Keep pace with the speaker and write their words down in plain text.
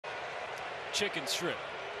chicken strip,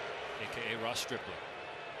 a.k.a. Ross Stripling.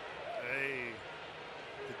 Hey,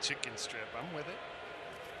 the chicken strip. I'm with it.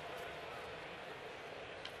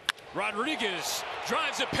 Rodriguez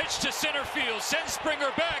drives a pitch to center field, sends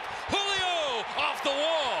Springer back. Julio off the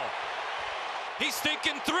wall. He's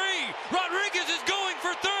thinking 3. Rodriguez is going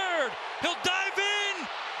for 3rd. He'll dive in.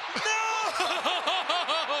 No!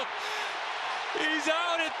 He's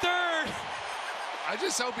out at 3rd. I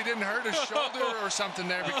just hope he didn't hurt his shoulder or something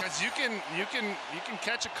there, because you can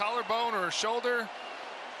catch a collarbone or a shoulder.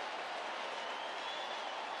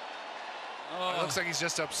 It looks like he's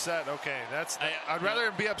just upset. Okay, I'd rather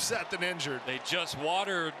him be upset than injured. They just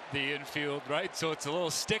watered the infield, right? So it's a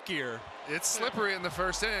little stickier. It's slippery in the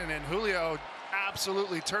first inning, and Julio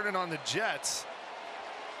absolutely turning on the jets.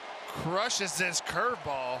 Crushes this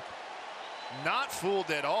curveball. Not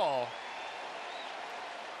fooled at all.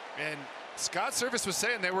 And Scott Service was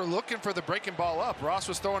saying they were looking for the breaking ball up. Ross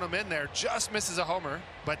was throwing him in there, just misses a homer.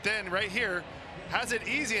 But then right here, has it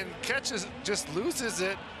easy and catches, just loses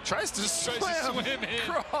it, tries to swim in.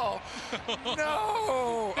 Crawl.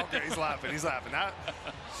 No. Okay, he's laughing. He's laughing.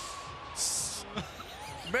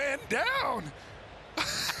 Man down.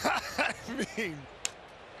 I mean,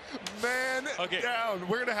 man down.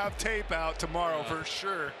 We're going to have tape out tomorrow for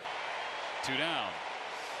sure. 2 down.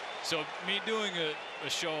 So me doing a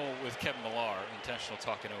show with Kevin Millar, Intentional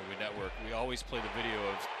Talking Over Network, we always play the video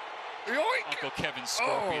of Uncle Kevin's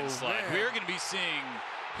scorpion slide. Man. We're going to be seeing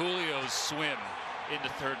Julio's swim into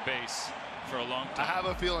 3rd base for a long time. I have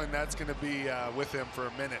a feeling that's going to be with him for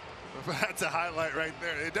a minute. That's a highlight right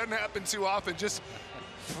there. It doesn't happen too often. Just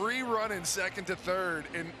free running 2nd to 3rd,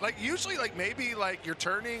 and like usually like maybe like you're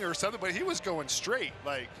turning or something, but he was going straight.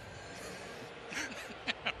 Like,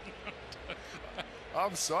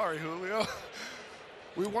 I'm sorry, Julio.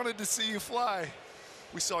 We wanted to see you fly.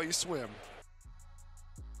 We saw you swim.